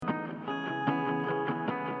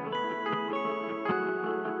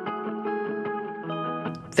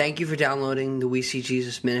Thank you for downloading the We See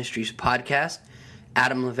Jesus Ministries podcast.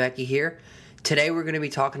 Adam Levecki here. Today we're going to be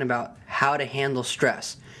talking about how to handle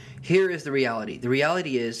stress. Here is the reality. The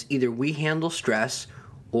reality is either we handle stress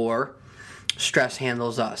or stress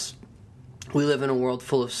handles us. We live in a world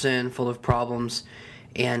full of sin, full of problems,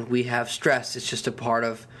 and we have stress. It's just a part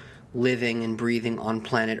of living and breathing on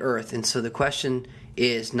planet Earth. And so the question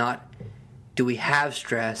is not, do we have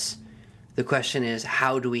stress? The question is,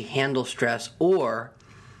 how do we handle stress, or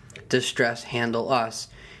does stress handle us?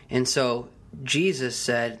 And so Jesus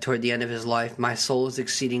said toward the end of his life, "My soul is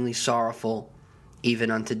exceedingly sorrowful, even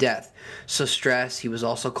unto death." So stress, he was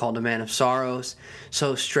also called a man of sorrows.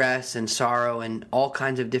 So stress and sorrow and all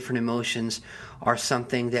kinds of different emotions are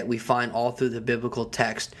something that we find all through the biblical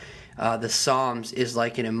text. The Psalms is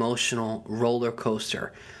like an emotional roller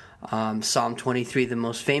coaster. Psalm 23, the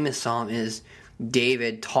most famous psalm, is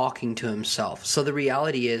David talking to himself. So the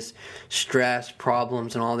reality is stress,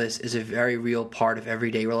 problems, and all this is a very real part of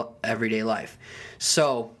everyday life.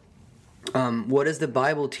 So what does the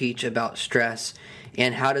Bible teach about stress,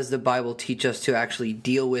 and how does the Bible teach us to actually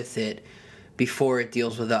deal with it before it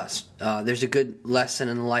deals with us? There's a good lesson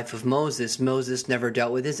in the life of Moses. Moses never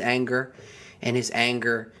dealt with his anger, and his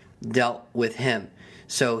anger dealt with him.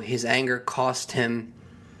 So his anger cost him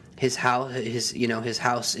his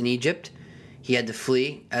house in Egypt. He had to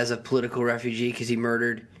flee as a political refugee because he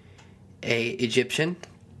murdered a Egyptian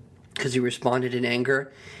because he responded in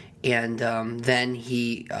anger. And then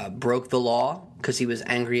he broke the law because he was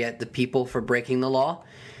angry at the people for breaking the law.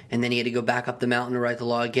 And then he had to go back up the mountain to write the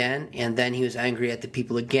law again. And then he was angry at the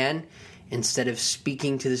people again. Instead of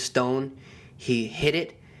speaking to the stone, he hit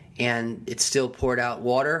it, and it still poured out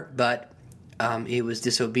water. But he was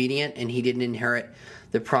disobedient, and he didn't inherit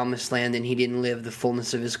the promised land, and he didn't live the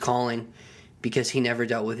fullness of his calling, because he never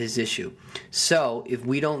dealt with his issue. So if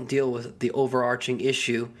we don't deal with the overarching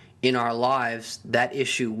issue in our lives, that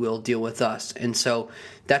issue will deal with us. And so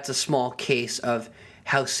that's a small case of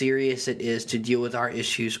how serious it is to deal with our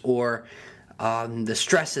issues or the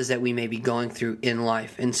stresses that we may be going through in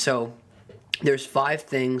life. And so there's 5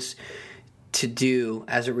 things to do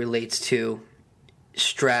as it relates to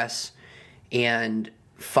stress, and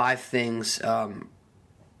 5 things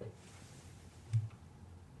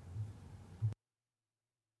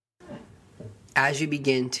as you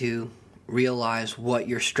begin to realize what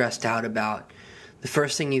you're stressed out about. The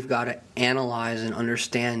first thing you've got to analyze and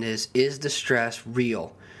understand is the stress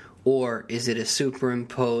real, or is it a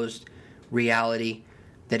superimposed reality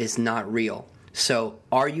that is not real? So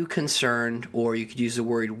are you concerned, or you could use the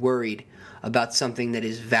word worried, about something that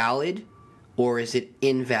is valid, or is it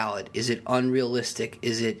invalid? Is it unrealistic?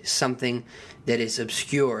 Is it something that is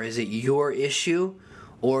obscure? Is it your issue,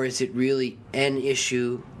 or is it really an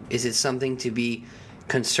issue? Is it something to be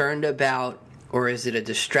concerned about, or is it a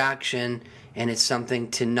distraction and it's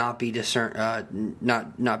something to not be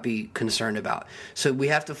not be concerned about? So we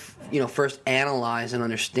have to first analyze and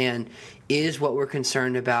understand, is what we're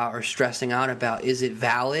concerned about or stressing out about, is it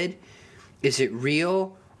valid? Is it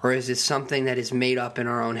real? Or is it something that is made up in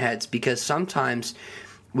our own heads? Because sometimes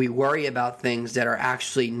we worry about things that are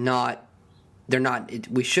actually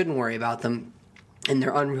we shouldn't worry about them, and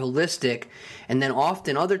they're unrealistic. And then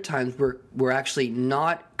often other times we're actually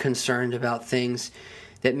not concerned about things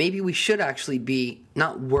that maybe we should actually be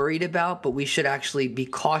not worried about, but we should actually be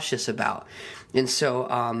cautious about. And so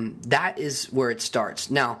that is where it starts.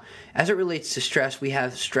 Now, as it relates to stress, we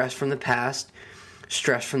have stress from the past,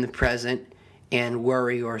 stress from the present, and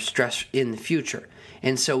worry or stress in the future.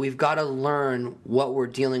 And so we've got to learn what we're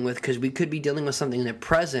dealing with, because we could be dealing with something in the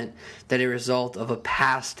present that is a result of a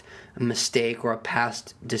past mistake or a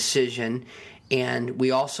past decision. And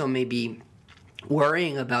we also may be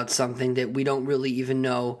worrying about something that we don't really even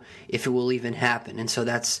know if it will even happen. And so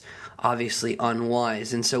that's obviously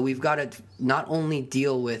unwise. And so we've got to not only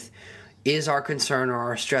deal with, is our concern or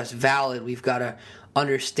our stress valid? We've got to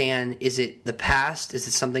understand, is it the past? Is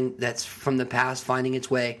it something that's from the past finding its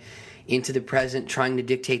way into the present, trying to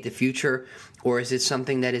dictate the future? Or is it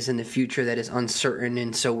something that is in the future that is uncertain,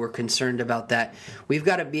 and so we're concerned about that? We've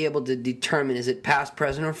got to be able to determine, is it past,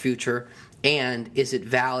 present, or future? And is it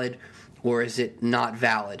valid or is it not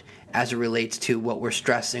valid as it relates to what we're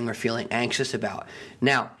stressing or feeling anxious about?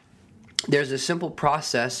 Now, there's a simple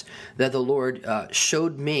process that the Lord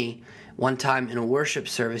showed me one time in a worship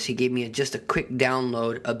service. He gave me just a quick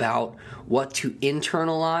download about what to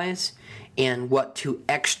internalize and what to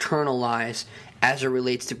externalize as it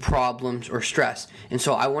relates to problems or stress. And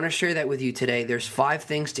so I want to share that with you today. There's 5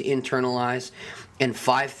 things to internalize and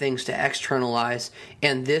 5 things to externalize,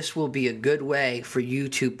 and this will be a good way for you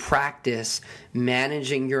to practice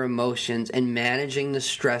managing your emotions and managing the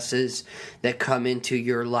stresses that come into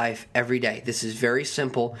your life every day. This is very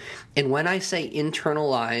simple. And when I say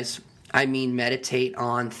internalize, I mean meditate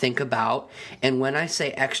on, think about. And when I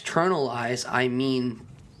say externalize, I mean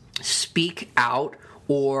speak out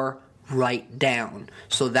or write down.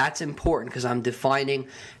 So that's important because I'm defining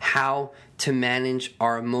how to manage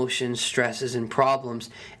our emotions, stresses, and problems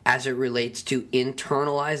as it relates to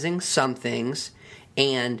internalizing some things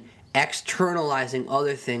and externalizing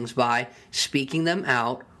other things by speaking them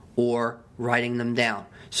out or writing them down.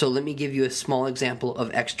 So let me give you a small example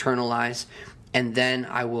of externalize, and then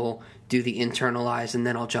I will do the internalize, and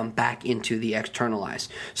then I'll jump back into the externalize.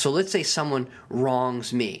 So let's say someone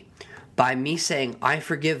wrongs me. By me saying, I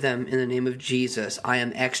forgive them in the name of Jesus, I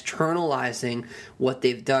am externalizing what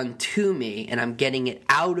they've done to me, and I'm getting it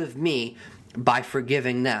out of me by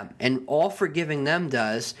forgiving them. And all forgiving them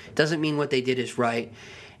doesn't mean what they did is right,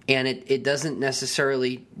 and it doesn't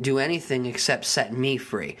necessarily do anything except set me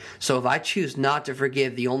free. So if I choose not to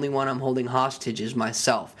forgive, the only one I'm holding hostage is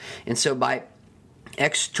myself. And so by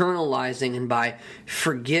externalizing and by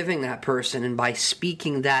forgiving that person and by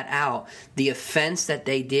speaking that out, the offense that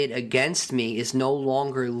they did against me is no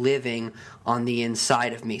longer living on the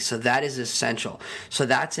inside of me. So that is essential. So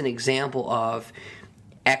that's an example of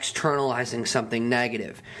externalizing something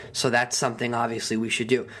negative. So that's something obviously we should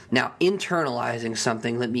do. Now, internalizing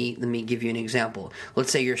something, let me give you an example.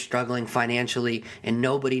 Let's say you're struggling financially and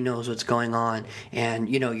nobody knows what's going on, and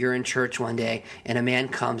you're in church one day and a man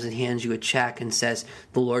comes and hands you a check and says,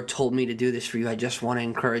 "The Lord told me to do this for you. I just want to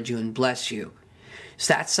encourage you and bless you."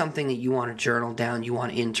 So that's something that you want to journal down. You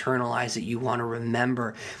want to internalize it. You want to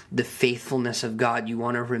remember the faithfulness of God. You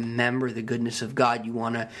want to remember the goodness of God. You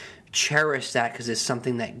want to cherish that because it's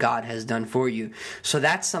something that God has done for you. So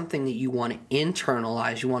that's something that you want to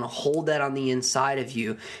internalize. You want to hold that on the inside of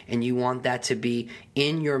you, and you want that to be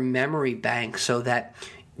in your memory bank so that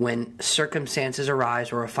when circumstances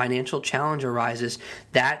arise or a financial challenge arises,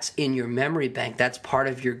 that's in your memory bank. That's part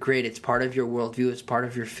of your grid. It's part of your worldview. It's part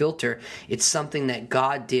of your filter. It's something that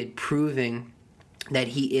God did, proving that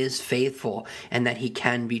He is faithful and that He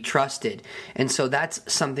can be trusted. And so that's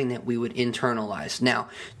something that we would internalize. Now,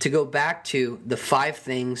 to go back to the 5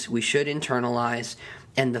 things we should internalize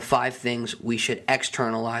and the 5 things we should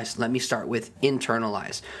externalize, let me start with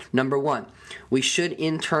internalize. Number 1, we should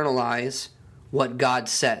internalize what God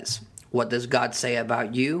says. What does God say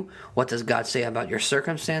about you? What does God say about your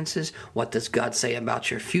circumstances? What does God say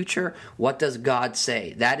about your future? What does God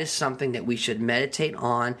say? That is something that we should meditate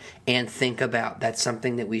on and think about. That's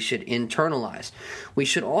something that we should internalize. We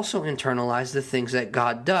should also internalize the things that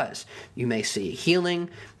God does. You may see a healing.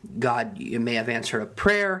 You may have answered a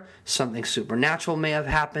prayer. Something supernatural may have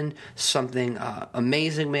happened. Something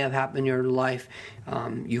amazing may have happened in your life.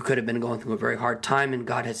 You could have been going through a very hard time and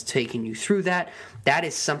God has taken you through that. That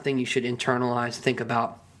is something you should internalize, think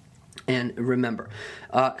about, and remember.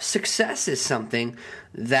 Success is something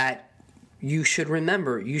that you should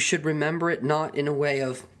remember. You should remember it not in a way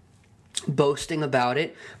of boasting about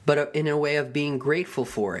it, but in a way of being grateful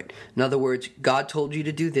for it. In other words, God told you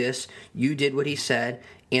to do this, you did what He said,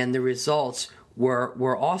 and the results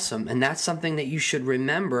were awesome. And that's something that you should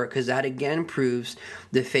remember, because that again proves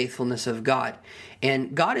the faithfulness of God.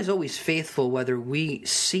 And God is always faithful whether we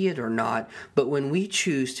see it or not, but when we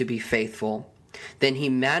choose to be faithful, then He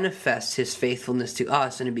manifests His faithfulness to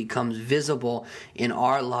us, and it becomes visible in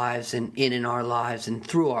our lives and in our lives and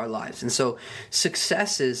through our lives. And so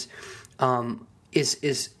successes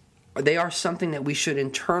they are something that we should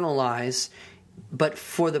internalize, but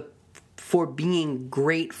for being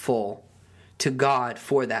grateful to God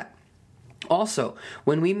for that. Also,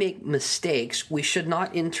 when we make mistakes, we should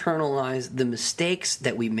not internalize the mistakes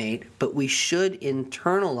that we made, but we should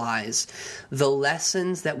internalize the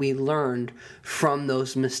lessons that we learned from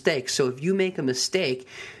those mistakes. So if you make a mistake,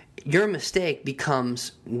 your mistake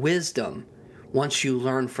becomes wisdom once you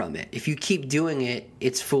learn from it. If you keep doing it,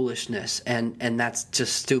 it's foolishness, and that's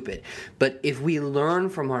just stupid. But if we learn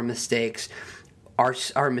from our mistakes,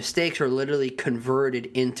 our mistakes are literally converted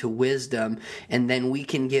into wisdom, and then we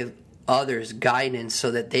can give others guidance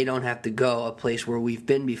so that they don't have to go a place where we've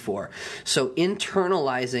been before. So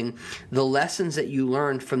internalizing the lessons that you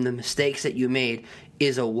learned from the mistakes that you made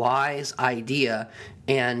is a wise idea,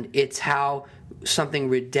 and it's how something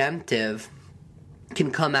redemptive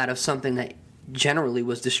can come out of something that generally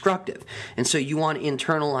was destructive. And so you want to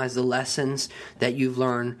internalize the lessons that you've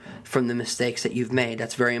learned from the mistakes that you've made.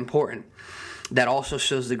 That's very important. that also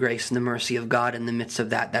shows the grace and the mercy of God in the midst of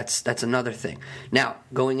that. That's another thing. Now,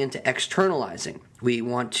 going into externalizing, we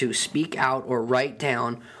want to speak out or write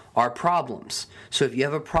down our problems. So if you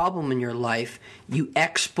have a problem in your life, you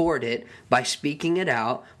export it by speaking it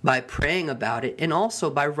out, by praying about it, and also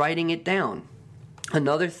by writing it down.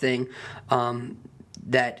 Another thing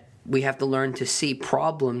that we have to learn to see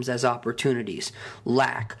problems as opportunities.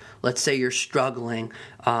 Lack. Let's say you're struggling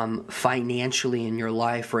financially in your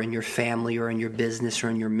life or in your family or in your business or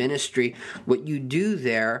in your ministry. What you do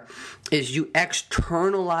there is you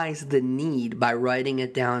externalize the need by writing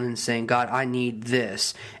it down and saying, God, I need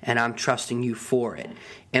this, and I'm trusting you for it.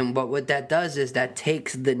 And what that does is that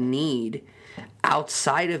takes the need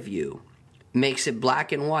outside of you, makes it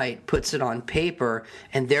black and white, puts it on paper,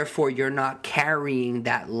 and therefore you're not carrying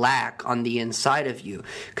that lack on the inside of you,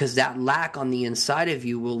 because that lack on the inside of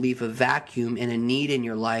you will leave a vacuum and a need in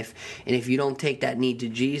your life, and if you don't take that need to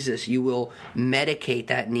Jesus, you will medicate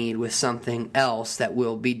that need with something else that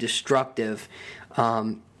will be destructive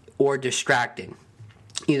or distracting.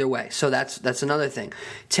 Either way, so that's another thing.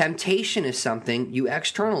 Temptation is something you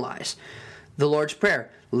externalize. The Lord's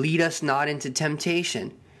Prayer, lead us not into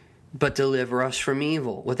temptation, but deliver us from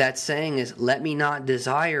evil. What that's saying is, let me not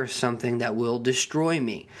desire something that will destroy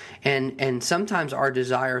me. And sometimes our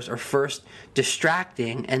desires are first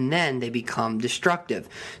distracting, and then they become destructive.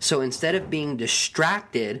 So instead of being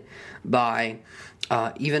distracted by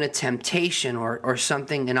even a temptation or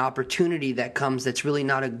something, an opportunity that comes that's really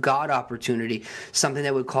not a God opportunity, something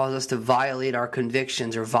that would cause us to violate our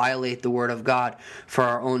convictions or violate the Word of God for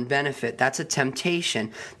our own benefit. That's a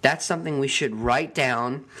temptation. That's something we should write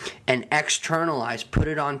down and externalize, put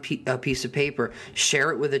it on a piece of paper,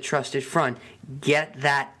 share it with a trusted friend. Get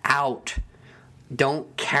that out.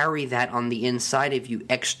 Don't carry that on the inside of you.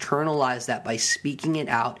 Externalize that by speaking it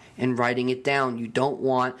out and writing it down. You don't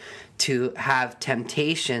want to have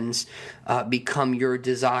temptations become your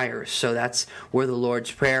desires. So that's where the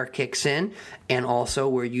Lord's Prayer kicks in, and also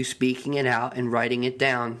where you speaking it out and writing it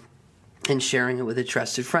down and sharing it with a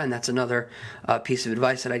trusted friend. That's another piece of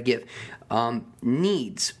advice that I'd give.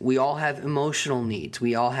 Needs. We all have emotional needs.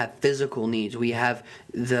 We all have physical needs. We have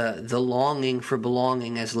the longing for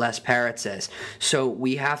belonging, as Les Parrott says. So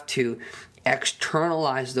we have to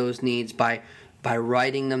externalize those needs by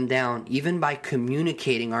writing them down, even by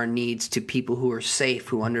communicating our needs to people who are safe,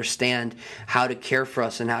 who understand how to care for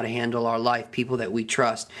us and how to handle our life, people that we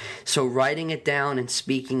trust. So writing it down and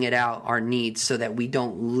speaking it out, our needs, so that we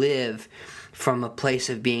don't live from a place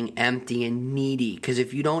of being empty and needy. Because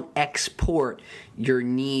if you don't export your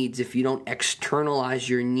needs, if you don't externalize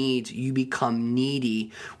your needs, you become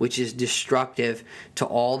needy, which is destructive to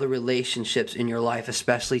all the relationships in your life,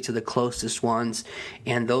 especially to the closest ones.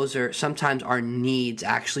 And those are sometimes our needs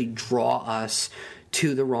actually draw us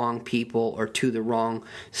to the wrong people or to the wrong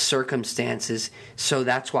circumstances. So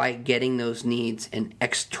that's why getting those needs and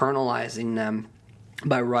externalizing them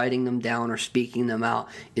by writing them down or speaking them out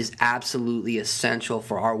is absolutely essential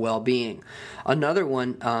for our well-being. Another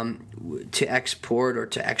one to export or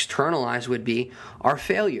to externalize would be our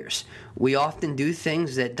failures. We often do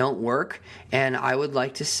things that don't work, and I would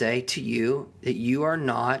like to say to you that you are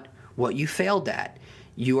not what you failed at.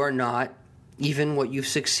 You are not even what you've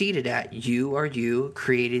succeeded at. You are you,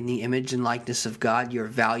 created in the image and likeness of God. You're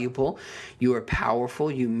valuable. You are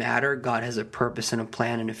powerful. You matter. God has a purpose and a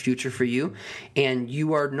plan and a future for you. And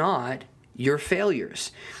you are not your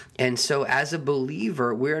failures. And so as a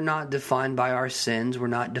believer, we're not defined by our sins. We're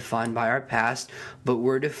not defined by our past, but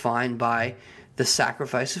we're defined by the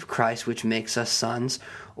sacrifice of Christ, which makes us sons,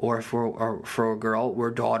 or for a girl, we're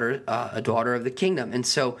a daughter of the kingdom. And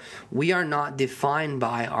so we are not defined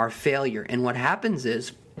by our failure. And what happens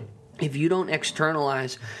is, if you don't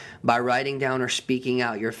externalize by writing down or speaking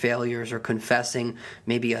out your failures or confessing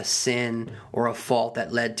maybe a sin or a fault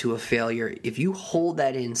that led to a failure, if you hold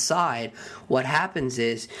that inside, what happens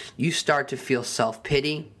is you start to feel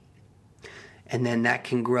self-pity, and then that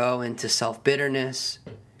can grow into self-bitterness,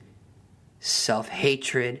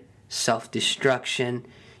 self-hatred, self-destruction.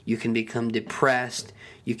 You can become depressed,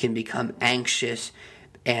 you can become anxious,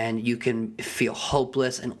 and you can feel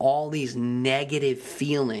hopeless, and all these negative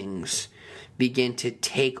feelings begin to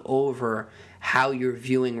take over how you're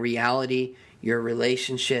viewing reality, your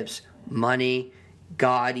relationships, money,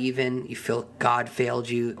 God even. You feel God failed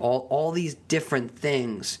you. All these different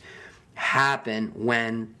things happen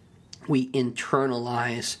when we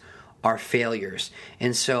internalize our failures.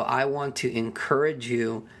 And so I want to encourage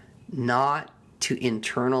you not to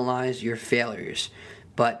internalize your failures,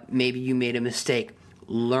 but maybe you made a mistake.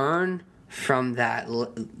 Learn from that,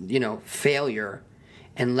 failure,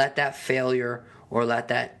 and let that failure or let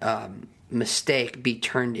that mistake be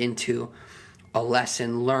turned into a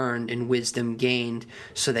lesson learned and wisdom gained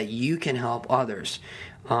so that you can help others.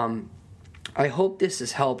 I hope this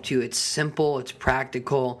has helped you. It's simple, it's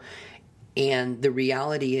practical, and the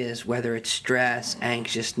reality is, whether it's stress,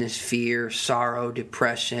 anxiousness, fear, sorrow,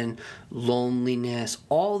 depression, loneliness,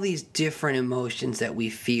 all these different emotions that we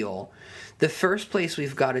feel, the first place we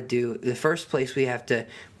have to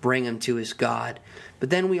bring them to is God. But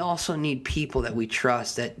then we also need people that we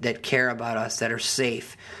trust, that care about us, that are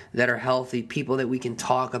safe, that are healthy, people that we can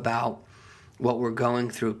talk about what we're going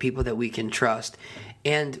through, people that we can trust.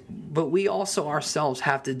 But we also ourselves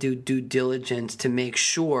have to do due diligence to make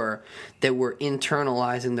sure that we're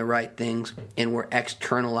internalizing the right things and we're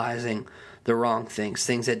externalizing the wrong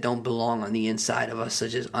things that don't belong on the inside of us,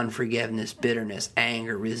 such as unforgiveness, bitterness,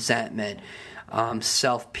 anger, resentment,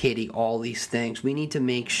 self-pity, all these things. We need to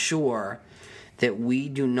make sure that we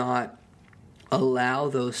do not allow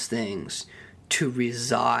those things to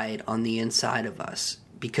reside on the inside of us,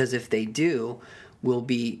 because if they do, we'll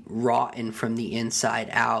be rotten from the inside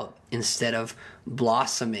out instead of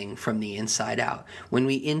blossoming from the inside out. When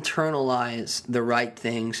we internalize the right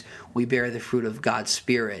things, we bear the fruit of God's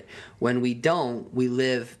Spirit. When we don't, we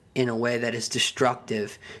live in a way that is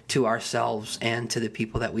destructive to ourselves and to the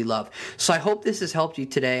people that we love. So I hope this has helped you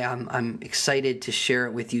today. I'm excited to share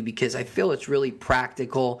it with you because I feel it's really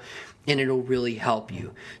practical and it'll really help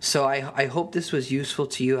you. So I hope this was useful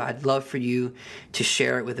to you. I'd love for you to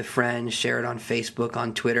share it with a friend, share it on Facebook,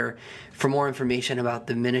 on Twitter. For more information about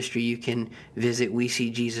the ministry, you can visit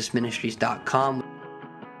WeSeeJesusMinistries.com.